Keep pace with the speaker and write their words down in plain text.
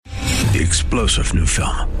The explosive new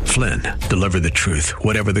film, Flynn, deliver the truth,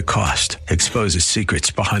 whatever the cost, exposes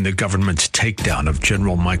secrets behind the government's takedown of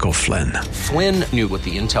General Michael Flynn. Flynn knew what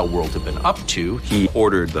the intel world had been up to. He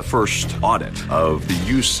ordered the first audit of the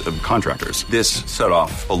use of contractors. This set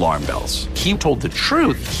off alarm bells. He told the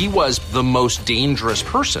truth. He was the most dangerous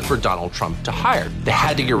person for Donald Trump to hire. They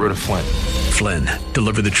had to get rid of Flynn. Flynn,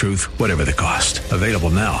 deliver the truth, whatever the cost. Available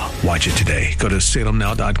now. Watch it today. Go to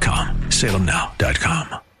salemnow.com.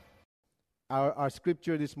 salemnow.com. Our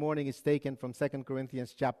scripture this morning is taken from 2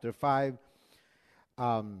 Corinthians chapter 5,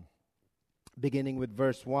 beginning with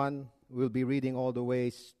verse 1. We'll be reading all the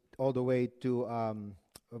way to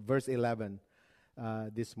verse 11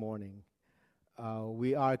 this morning.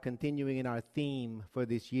 We are continuing in our theme for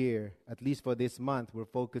this year, at least for this month. We're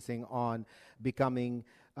focusing on becoming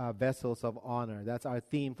vessels of honor. That's our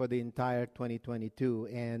theme for the entire 2022.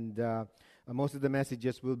 And most of the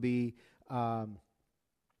messages will be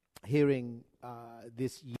hearing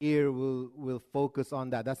this year will focus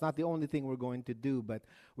on that. That's not the only thing we're going to do, but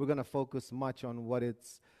we're going to focus much on what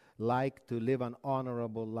it's like to live an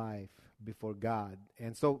honorable life before God.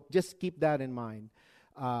 And so just keep that in mind.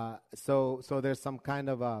 So there's some kind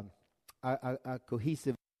of a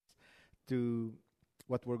cohesiveness to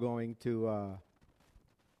what we're going to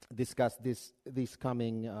discuss these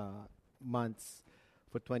coming months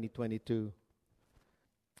for 2022.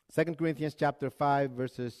 2 Corinthians chapter 5,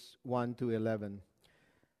 verses 1 to 11.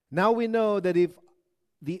 Now we know that if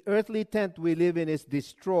the earthly tent we live in is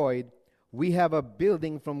destroyed, we have a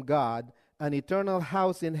building from God, an eternal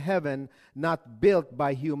house in heaven, not built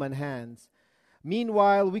by human hands.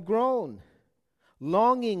 Meanwhile, we groan,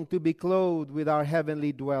 longing to be clothed with our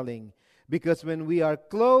heavenly dwelling, because when we are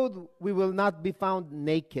clothed, we will not be found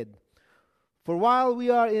naked. For while we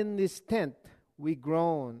are in this tent, we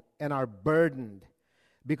groan and are burdened,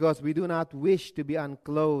 because we do not wish to be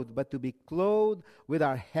unclothed, but to be clothed with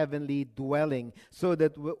our heavenly dwelling, so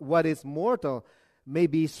that what is mortal may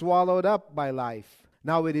be swallowed up by life.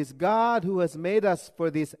 Now it is God who has made us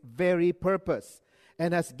for this very purpose,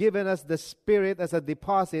 and has given us the Spirit as a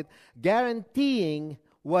deposit, guaranteeing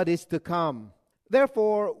what is to come.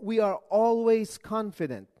 Therefore, we are always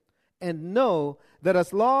confident, and know that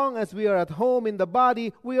as long as we are at home in the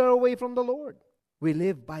body, we are away from the Lord. We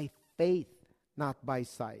live by faith, not by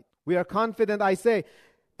sight. We are confident, I say,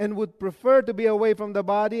 and would prefer to be away from the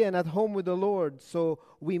body and at home with the Lord. So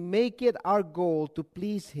we make it our goal to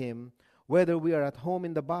please Him, whether we are at home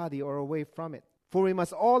in the body or away from it. For we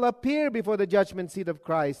must all appear before the judgment seat of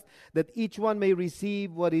Christ, that each one may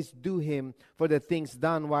receive what is due him for the things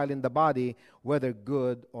done while in the body, whether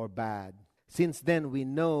good or bad. Since then we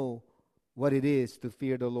know what it is to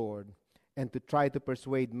fear the Lord, and to try to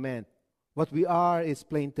persuade men. What we are is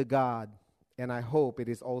plain to God, and I hope it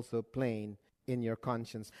is also plain in your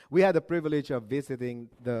conscience. We had the privilege of visiting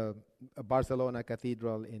the Barcelona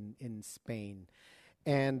Cathedral in Spain.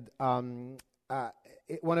 And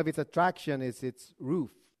one of its attractions is its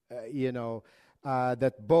roof,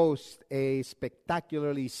 that boasts a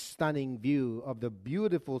spectacularly stunning view of the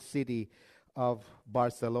beautiful city of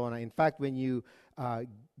Barcelona. In fact, when you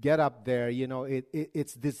get up there,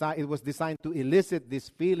 it was designed to elicit this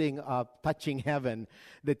feeling of touching heaven,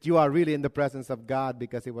 that you are really in the presence of God,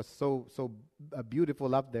 because it was so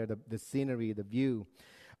beautiful up there, the scenery, the view.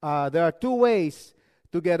 There are two ways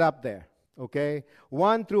to get up there. Okay,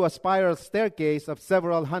 one through a spiral staircase of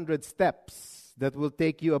several hundred steps that will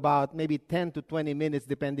take you about maybe 10 to 20 minutes,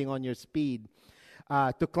 depending on your speed,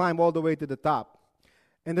 to climb all the way to the top.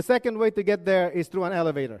 And the second way to get there is through an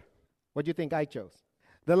elevator. What do you think I chose?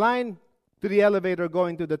 The line to the elevator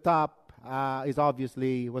going to the top was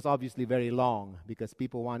obviously very long, because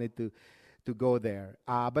people wanted to go there.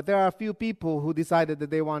 But there are a few people who decided that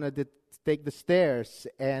they wanted to take the stairs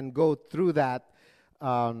and go through that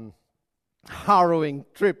harrowing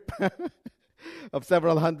trip of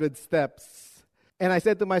several hundred steps. And I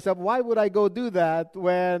said to myself, why would I go do that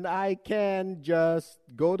when I can just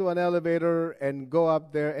go to an elevator and go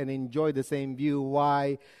up there and enjoy the same view?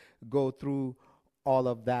 Why go through all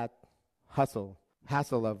of that hassle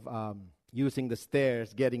of using the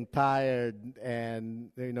stairs, getting tired, and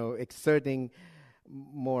exerting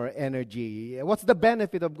more energy? What's the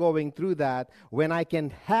benefit of going through that when I can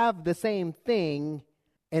have the same thing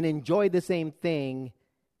and enjoy the same thing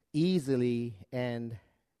easily and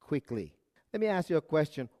quickly? Let me ask you a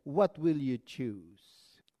question. What will you choose?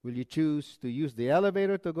 Will you choose to use the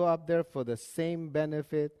elevator to go up there for the same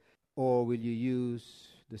benefit, or will you use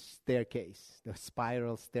the staircase, the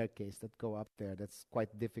spiral staircase that go up there? That's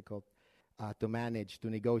quite difficult to manage, to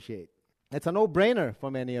negotiate. It's a no-brainer for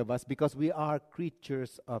many of us, because we are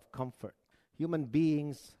creatures of comfort. Human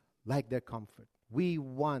beings like their comfort. We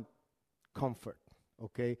want comfort,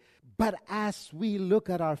 okay? But as we look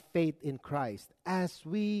at our faith in Christ, as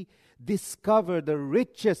we discover the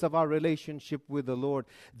riches of our relationship with the Lord,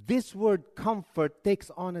 this word comfort takes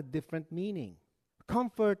on a different meaning.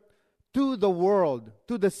 Comfort to the world,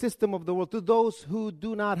 to the system of the world, to those who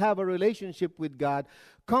do not have a relationship with God,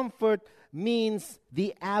 comfort means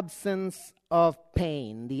the absence of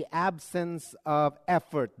pain, the absence of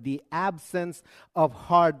effort, the absence of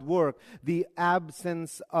hard work, the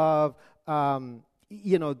absence of,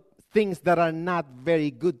 things that are not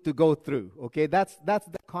very good to go through. Okay, that's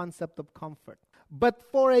the concept of comfort. But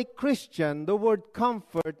for a Christian, the word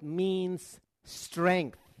comfort means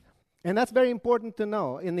strength. And that's very important to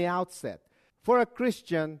know in the outset. For a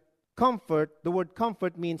Christian, comfort, the word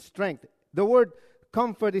comfort means strength. The word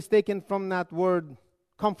comfort is taken from that word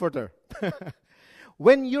comforter.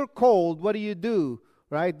 When you're cold, what do?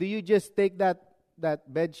 Right? Do you just take that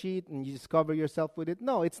bed sheet and you just cover yourself with it?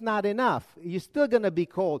 No, it's not enough. You're still going to be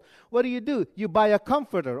cold. What do? You buy a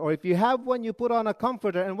comforter. Or if you have one, you put on a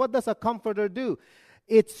comforter. And what does a comforter do?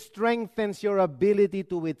 It strengthens your ability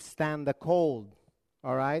to withstand the cold.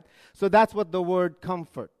 All right? So that's what the word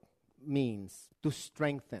comfort means, to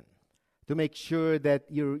strengthen, to make sure that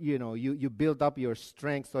you build up your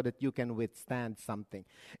strength so that you can withstand something.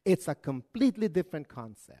 It's a completely different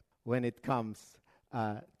concept when it comes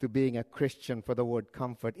to being a Christian for the word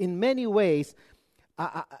comfort. In many ways,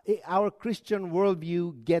 our Christian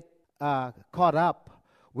worldview get caught up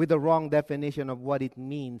with the wrong definition of what it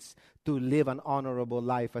means to live an honorable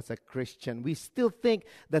life as a Christian. We still think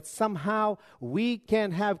that somehow we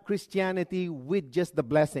can have Christianity with just the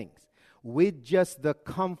blessings, with just the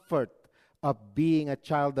comfort of being a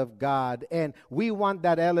child of God. And we want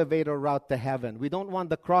that elevator route to heaven. We don't want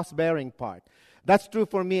the cross-bearing part. That's true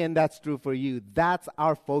for me and that's true for you. That's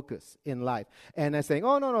our focus in life. And I'm saying,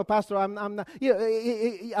 oh, no, Pastor, I'm not.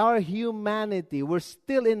 Our humanity, we're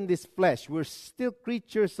still in this flesh. We're still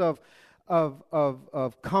creatures of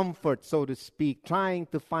comfort, so to speak, trying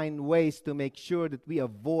to find ways to make sure that we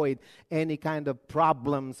avoid any kind of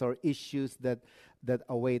problems or issues that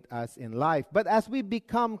await us in life. But as we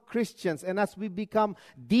become Christians and as we become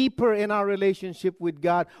deeper in our relationship with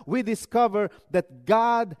God, we discover that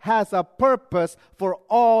God has a purpose for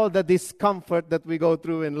all the discomfort that we go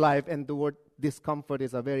through in life. And the word discomfort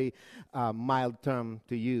is a very mild term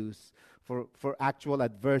to use for actual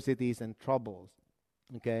adversities and troubles.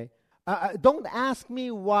 Okay? Don't ask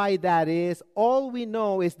me why that is. All we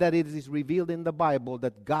know is that it is revealed in the Bible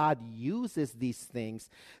that God uses these things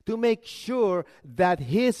to make sure that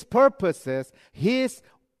His purposes, His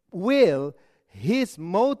will, His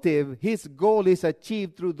motive, His goal is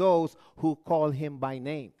achieved through those who call Him by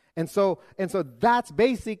name. And so that's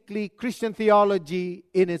basically Christian theology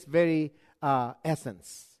in its very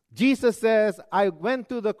essence. Jesus says, I went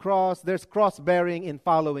to the cross, there's cross-bearing in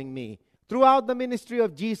following me. Throughout the ministry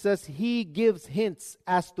of Jesus, He gives hints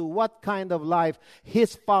as to what kind of life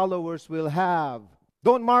His followers will have.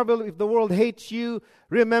 Don't marvel if the world hates you.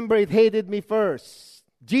 Remember, it hated me first.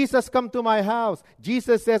 Jesus, come to my house.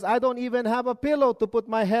 Jesus says, I don't even have a pillow to put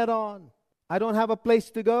my head on. I don't have a place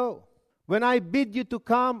to go. When I bid you to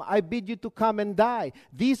come, I bid you to come and die.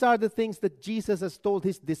 These are the things that Jesus has told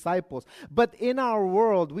His disciples. But in our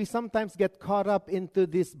world, we sometimes get caught up into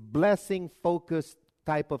this blessing-focused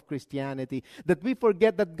type of Christianity, that we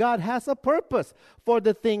forget that God has a purpose for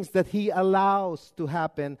the things that He allows to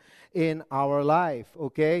happen in our life,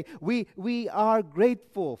 okay? We are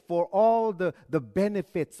grateful for all the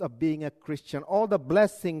benefits of being a Christian, all the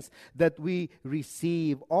blessings that we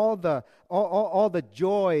receive, all the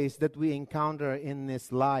joys that we encounter in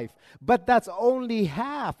this life. But that's only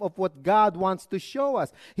half of what God wants to show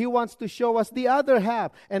us. He wants to show us the other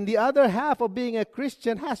half, and the other half of being a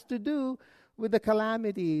Christian has to do with the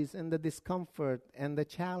calamities and the discomfort and the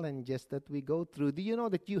challenges that we go through. Do you know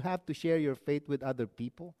that you have to share your faith with other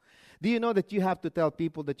people? Do you know that you have to tell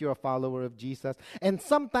people that you're a follower of Jesus? And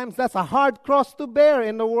sometimes that's a hard cross to bear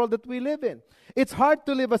in the world that we live in. It's hard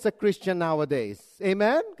to live as a Christian nowadays.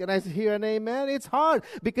 Amen? Can I hear an amen? It's hard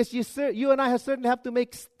because you and I certainly have to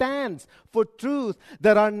make stands for truth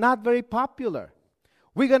that are not very popular.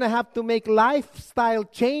 We're going to have to make lifestyle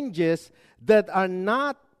changes that are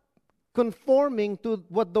not conforming to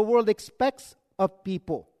what the world expects of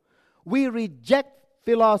people. We reject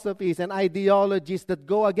philosophies and ideologies that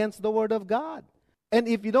go against the Word of God. And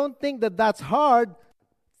if you don't think that that's hard,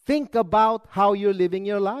 think about how you're living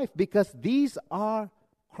your life, because these are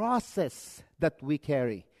crosses that we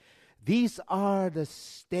carry. These are the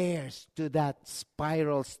stairs to that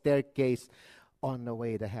spiral staircase on the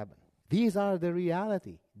way to heaven. These are the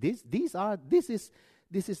reality. This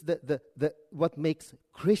this is the what makes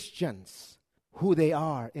Christians who they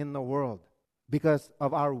are in the world, because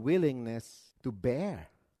of our willingness to bear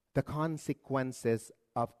the consequences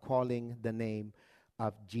of calling the name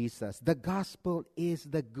of Jesus. The gospel is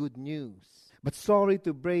the good news. But sorry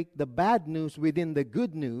to break the bad news within the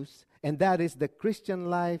good news, and that is the Christian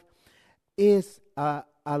life is a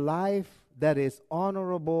life that is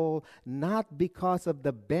honorable, not because of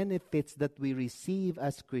the benefits that we receive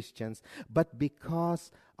as Christians, but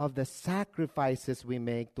because of the sacrifices we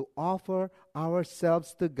make to offer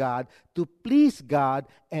ourselves to God, to please God,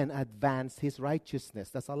 and advance His righteousness.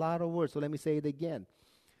 That's a lot of words, so let me say it again.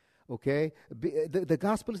 Okay? The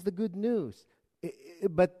gospel is the good news.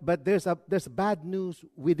 But there's bad news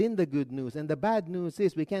within the good news. And the bad news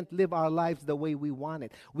is we can't live our lives the way we want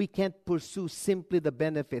it. We can't pursue simply the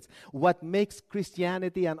benefits. What makes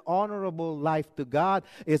Christianity an honorable life to God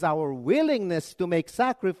is our willingness to make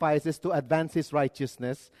sacrifices to advance His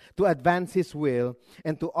righteousness, to advance His will,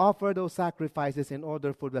 and to offer those sacrifices in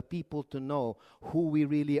order for the people to know who we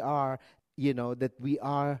really are, that we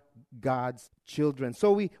are God's children.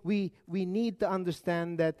 So we need to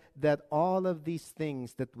understand that all of these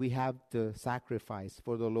things that we have to sacrifice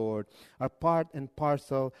for the Lord are part and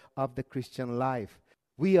parcel of the Christian life.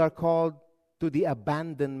 We are called to the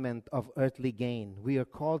abandonment of earthly gain. We are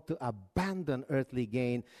called to abandon earthly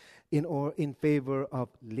gain in favor of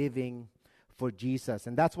living for Jesus.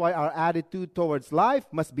 And that's why our attitude towards life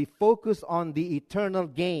must be focused on the eternal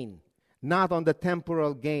gain, not on the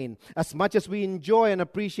temporal gain. As much as we enjoy and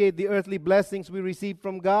appreciate the earthly blessings we receive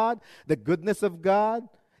from God, the goodness of God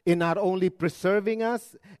in not only preserving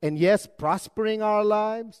us and yes, prospering our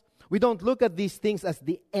lives, we don't look at these things as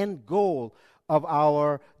the end goal of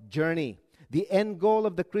our journey. The end goal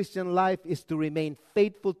of the Christian life is to remain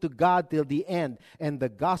faithful to God till the end, and the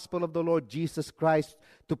gospel of the Lord Jesus Christ,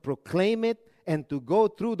 to proclaim it and to go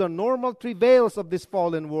through the normal travails of this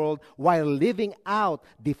fallen world while living out,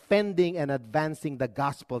 defending, and advancing the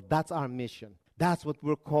gospel. That's our mission. That's what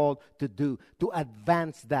we're called to do, to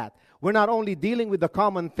advance that. We're not only dealing with the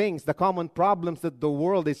common things, the common problems that the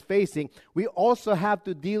world is facing, we also have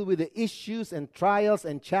to deal with the issues and trials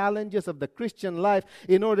and challenges of the Christian life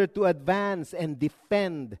in order to advance and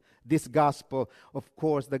defend this gospel. Of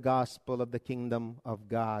course, the gospel of the kingdom of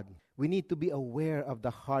God. We need to be aware of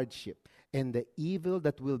the hardship and the evil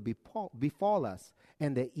that will befall us,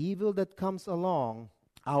 and the evil that comes along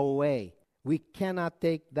our way. We cannot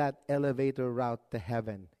take that elevator route to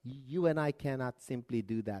heaven. You and I cannot simply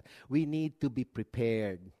do that. We need to be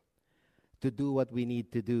prepared to do what we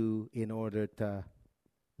need to do in order to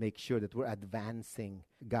make sure that we're advancing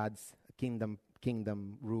God's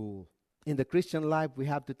kingdom rule. In the Christian life, we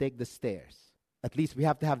have to take the stairs. At least we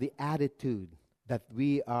have to have the attitude that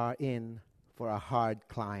we are in for a hard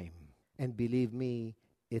climb. And believe me,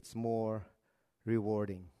 it's more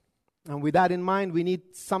rewarding. And with that in mind, we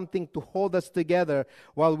need something to hold us together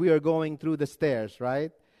while we are going through the stairs,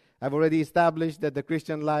 right? I've already established that the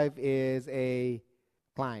Christian life is a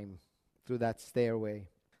climb through that stairway.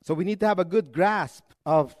 So we need to have a good grasp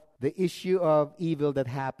of the issue of evil that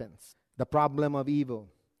happens, the problem of evil,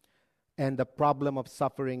 and the problem of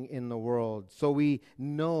suffering in the world. So we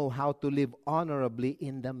know how to live honorably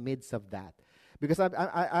in the midst of that. Because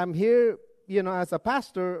I'm here, as a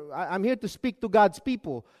pastor, I'm here to speak to God's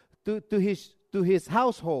people, to his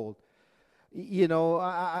household.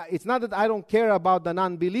 It's not that I don't care about the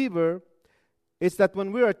non-believer. It's that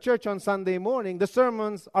when we're at church on Sunday morning, the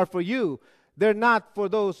sermons are for you. They're not for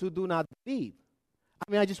those who do not believe.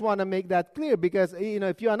 I just want to make that clear, because,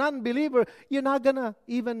 if you're an unbeliever, you're not going to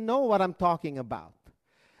even know what I'm talking about.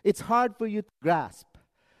 It's hard for you to grasp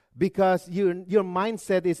because your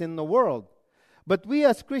mindset is in the world. But we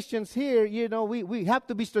as Christians here, we have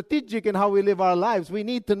to be strategic in how we live our lives. We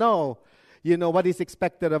need to know, what is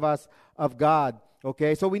expected of us, of God.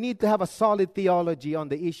 Okay, so we need to have a solid theology on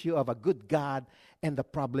the issue of a good God and the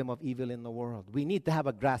problem of evil in the world. We need to have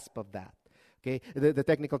a grasp of that. Okay, the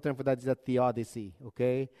technical term for that is a theodicy.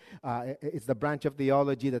 Okay, it's the branch of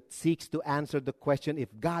theology that seeks to answer the question: if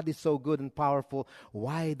God is so good and powerful,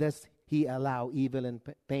 why does He allow evil and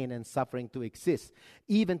pain and suffering to exist,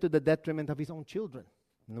 even to the detriment of His own children?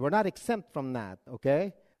 And we're not exempt from that.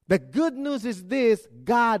 Okay, the good news is this: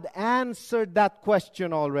 God answered that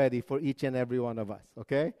question already for each and every one of us.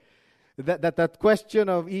 Okay, that question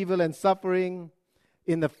of evil and suffering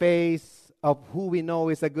in the face of who we know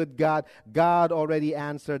is a good God, God already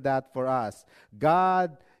answered that for us.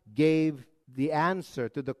 God gave the answer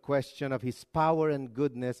to the question of His power and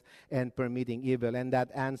goodness and permitting evil. And that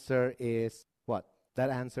answer is what? That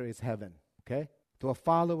answer is heaven. Okay? To a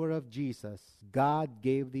follower of Jesus, God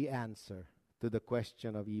gave the answer to the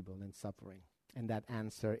question of evil and suffering? And that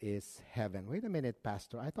answer is heaven. Wait a minute,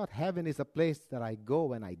 Pastor. I thought heaven is a place that I go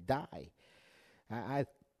when I die.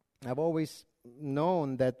 I've always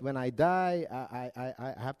known that when I die,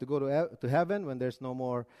 I have to go to heaven when there's no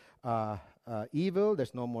more evil,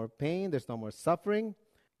 there's no more pain, there's no more suffering.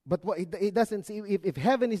 But it doesn't seem, if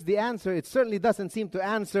heaven is the answer, it certainly doesn't seem to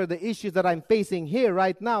answer the issues that I'm facing here,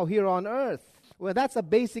 right now, here on earth. Well, that's a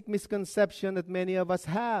basic misconception that many of us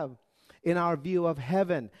have in our view of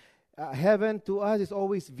heaven. Heaven to us is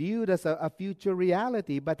always viewed as a future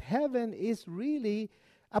reality, but heaven is really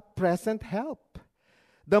a present help.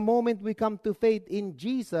 The moment we come to faith in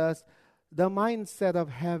Jesus, the mindset of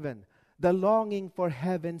heaven, the longing for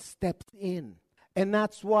heaven steps in. And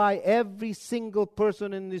that's why every single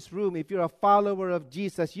person in this room, if you're a follower of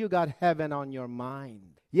Jesus, you got heaven on your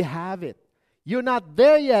mind. You have it. You're not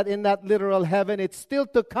there yet in that literal heaven. It's still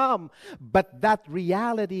to come. But that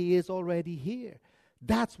reality is already here.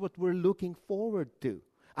 That's what we're looking forward to.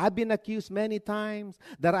 I've been accused many times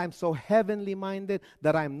that I'm so heavenly minded,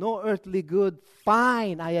 that I'm no earthly good.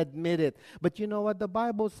 Fine, I admit it. But you know what the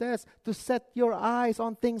Bible says? To set your eyes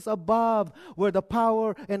on things above, where the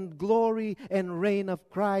power and glory and reign of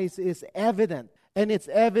Christ is evident. And it's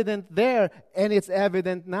evident there, and it's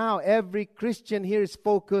evident now. Every Christian here is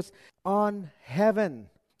focused on heaven.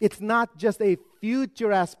 It's not just a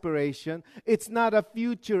future aspiration. It's not a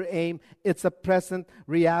future aim. It's a present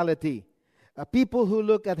reality. People who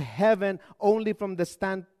look at heaven only from the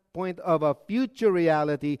standpoint of a future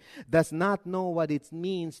reality does not know what it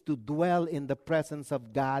means to dwell in the presence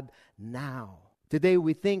of God now. Today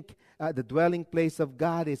we think the dwelling place of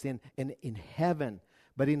God is in heaven.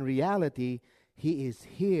 But in reality, He is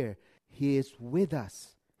here. He is with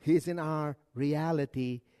us. He is in our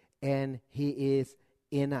reality, and He is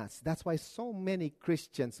in us. That's why so many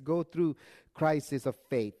Christians go through crisis of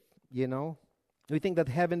faith, you know. We think that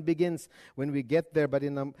heaven begins when we get there, but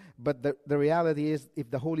the reality is,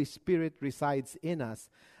 if the Holy Spirit resides in us,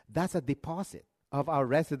 that's a deposit of our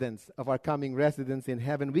residence, of our coming residence in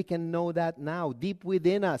heaven. We can know that now, deep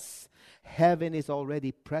within us. Heaven is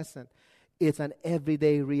already present. It's an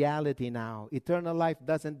everyday reality now. Eternal life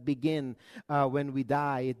doesn't begin when we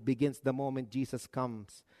die. It begins the moment Jesus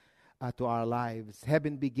comes to our lives.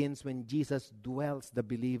 Heaven begins when Jesus dwells the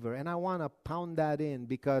believer. And I want to pound that in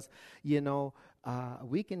because, you know,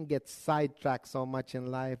 we can get sidetracked so much in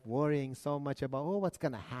life, worrying so much about, what's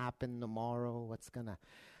going to happen tomorrow? What's going to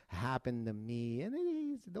happen to me?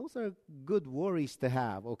 And those are good worries to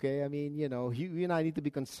have, okay? I mean, you know, you and I need to be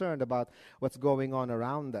concerned about what's going on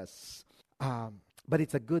around us. But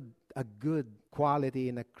it's a good quality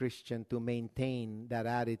in a Christian to maintain that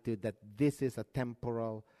attitude that this is a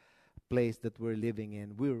temporal place that we're living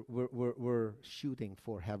in. We're shooting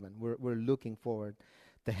for heaven. We're looking forward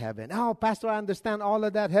to heaven. Oh, Pastor, I understand all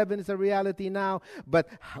of that. Heaven is a reality now. But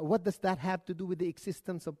what does that have to do with the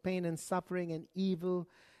existence of pain and suffering and evil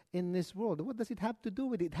in this world? What does it have to do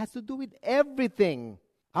with it? It has to do with everything.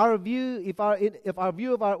 Our view, if our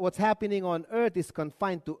view of what's happening on earth is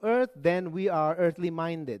confined to earth, then we are earthly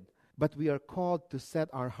minded. But we are called to set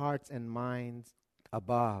our hearts and minds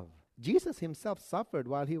above. Jesus himself suffered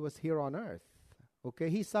while he was here on earth. Okay,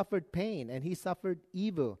 he suffered pain and he suffered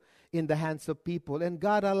evil in the hands of people, and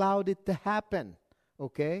God allowed it to happen.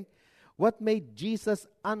 Okay, what made Jesus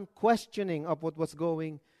unquestioning of what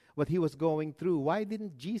he was going through? Why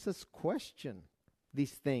didn't Jesus question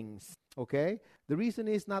these things? Okay, the reason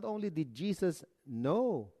is not only did Jesus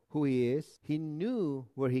know who he is, he knew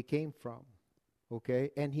where he came from. Okay,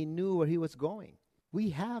 and he knew where he was going.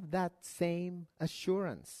 We have that same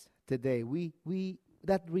assurance today.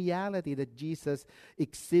 That reality that Jesus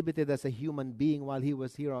exhibited as a human being while he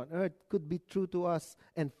was here on earth could be true to us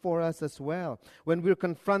and for us as well. When we're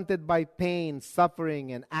confronted by pain,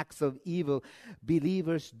 suffering, and acts of evil,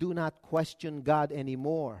 believers do not question God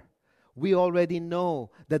anymore. We already know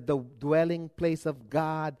that the dwelling place of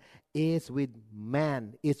God is with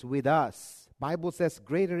man, is with us. Bible says,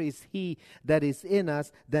 greater is He that is in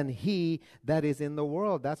us than he that is in the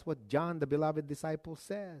world. That's what John, the beloved disciple,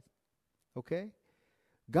 says. Okay?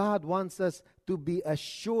 God wants us to be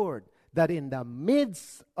assured that in the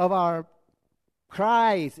midst of our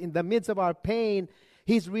cries, in the midst of our pain,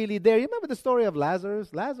 He's really there. You remember the story of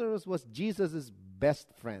Lazarus? Lazarus was Jesus' best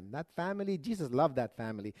friend. That family, Jesus loved that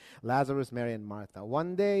family. Lazarus, Mary, and Martha.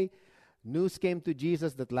 One day, news came to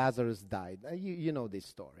Jesus that Lazarus died. You know this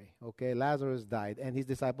story, okay? Lazarus died, and his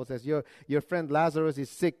disciple says, your friend Lazarus is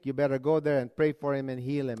sick. You better go there and pray for him and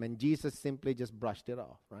heal him. And Jesus simply just brushed it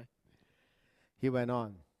off, right? He went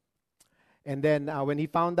on. And then when he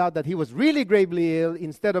found out that he was really gravely ill,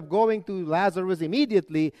 instead of going to Lazarus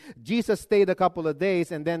immediately, Jesus stayed a couple of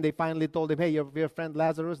days, and then they finally told him, hey, your friend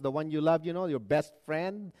Lazarus, the one you love, your best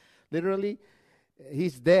friend, literally,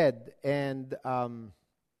 he's dead. And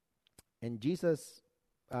Jesus,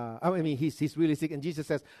 he's really sick. And Jesus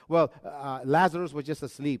says, well, Lazarus was just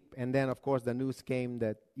asleep. And then, of course, the news came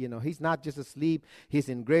that, he's not just asleep. He's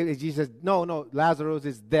in grave. Jesus says, no, Lazarus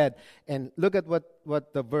is dead. And look at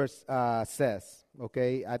what the verse says,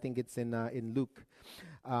 okay? I think it's in Luke.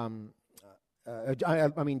 John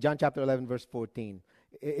chapter 11, verse 14.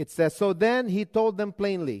 It says, so then he told them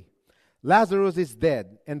plainly, Lazarus is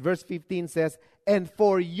dead. And verse 15 says, and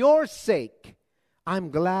for your sake, I'm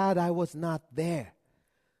glad I was not there,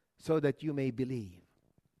 so that you may believe.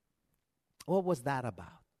 What was that about?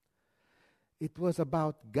 It was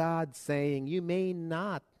about God saying, you may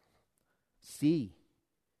not see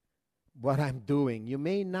what I'm doing. You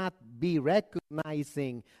may not be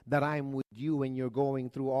recognizing that I'm with you when you're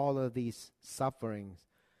going through all of these sufferings.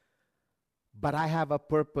 But I have a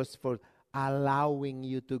purpose for allowing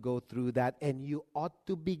you to go through that. And you ought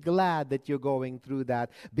to be glad that you're going through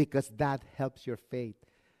that, because that helps your faith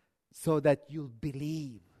so that you'll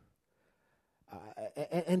believe.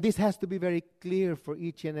 And this has to be very clear for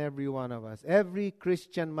each and every one of us. Every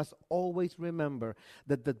Christian must always remember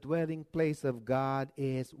that the dwelling place of God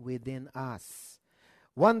is within us.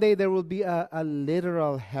 One day there will be a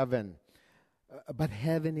literal heaven, but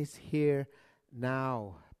heaven is here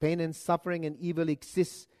now. Pain and suffering and evil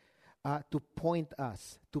exists to point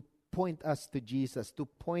us to Jesus, to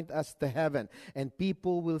point us to heaven. And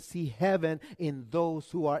people will see heaven in those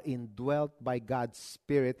who are indwelt by God's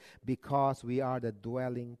Spirit, because we are the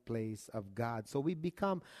dwelling place of God. So we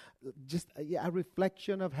become just a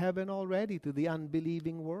reflection of heaven already to the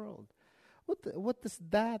unbelieving world. What does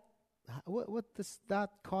that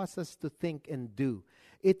cause us to think and do?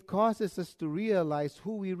 It causes us to realize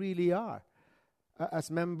who we really are.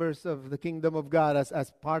 As members of the kingdom of God,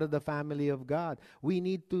 as part of the family of God, we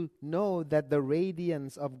need to know that the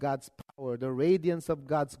radiance of God's power, the radiance of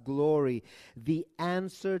God's glory, the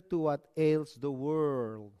answer to what ails the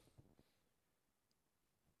world,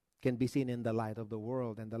 can be seen in the light of the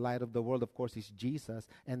world. And the light of the world, of course, is Jesus,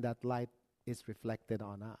 and that light is reflected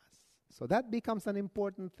on us. So that becomes an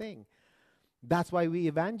important thing. That's why we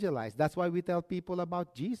evangelize. That's why we tell people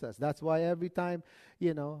about Jesus. That's why every time,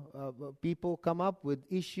 people come up with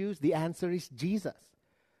issues, the answer is Jesus.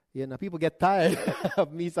 People get tired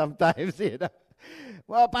of me sometimes.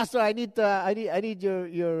 Well, Pastor, I need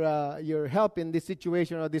your help in this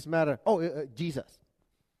situation or this matter. Oh, Jesus.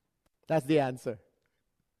 That's the answer.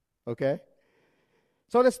 Okay.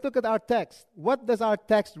 So let's look at our text. What does our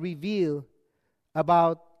text reveal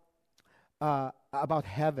about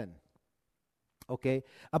heaven? Okay,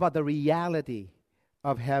 about the reality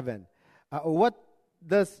of heaven. What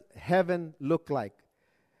does heaven look like?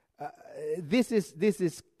 This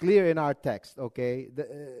is clear in our text. Okay,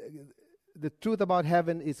 the truth about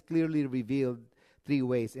heaven is clearly revealed three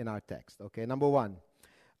ways in our text. Okay, number one,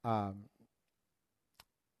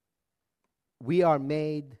 we are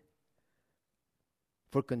made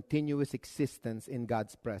for continuous existence in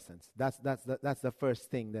God's presence. That's the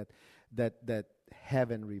first thing that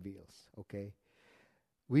heaven reveals. Okay.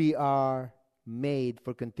 We are made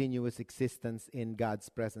for continuous existence in God's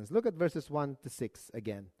presence. Look at verses 1 to 6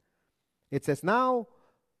 again. It says, now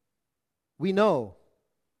we know.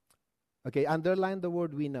 Okay, underline the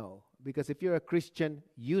word we know. Because if you're a Christian,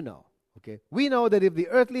 you know. Okay, we know that if the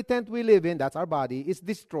earthly tent we live in, that's our body, is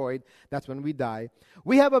destroyed, that's when we die,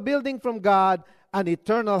 we have a building from God, an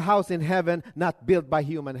eternal house in heaven, not built by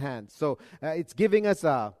human hands. So it's giving us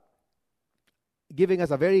a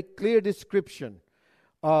very clear description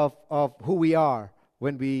of who we are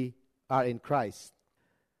when we are in Christ.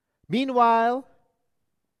 Meanwhile,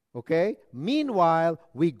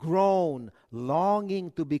 we groan,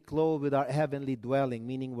 longing to be clothed with our heavenly dwelling,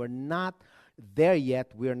 meaning we're not there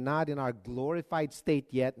yet, we're not in our glorified state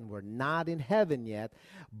yet, and we're not in heaven yet,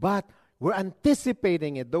 but we're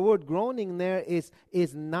anticipating it. The word groaning there is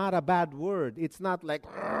not a bad word. It's not like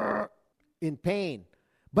in pain,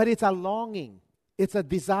 but it's a longing. It's a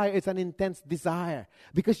desire. It's an intense desire.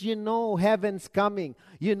 Because heaven's coming.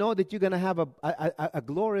 You know that you're going to have a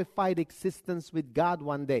glorified existence with God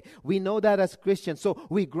one day. We know that as Christians. So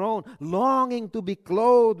we groan, longing to be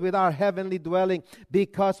clothed with our heavenly dwelling.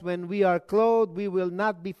 Because when we are clothed, we will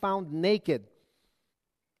not be found naked.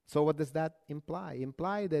 So what does that imply? It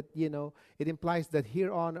implies that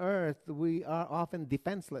here on earth, we are often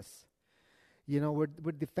defenseless. We're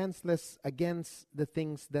defenseless against the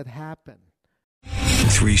things that happen.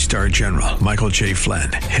 3-star general Michael J.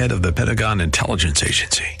 Flynn, head of the Pentagon Intelligence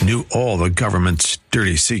Agency, knew all the government's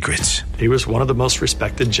dirty secrets. He was one of the most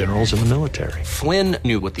respected generals in the military. Flynn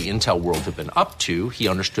knew what the intel world had been up to. He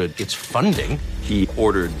understood its funding. He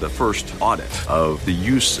ordered the first audit of the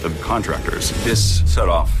use of contractors. This set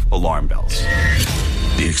off alarm bells.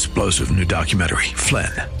 The explosive new documentary,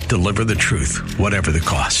 Flynn, Deliver the Truth, Whatever the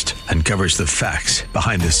Cost, uncovers the facts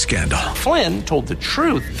behind this scandal. Flynn told the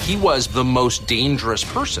truth. He was the most dangerous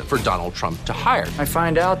person for Donald Trump to hire. I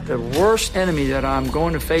find out the worst enemy that I'm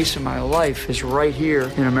going to face in my life is right here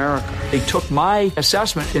in America. They took my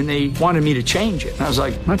assessment and they wanted me to change it. And I was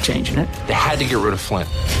like, I'm not changing it. They had to get rid of Flynn.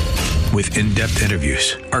 With in-depth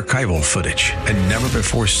interviews, archival footage, and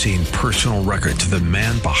never-before-seen personal records of the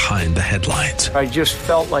man behind the headlines. I just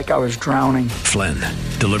felt like I was drowning. Flynn,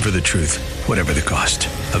 Deliver the Truth, Whatever the Cost.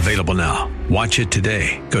 Available now. Watch it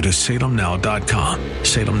today. Go to salemnow.com.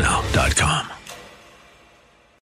 salemnow.com.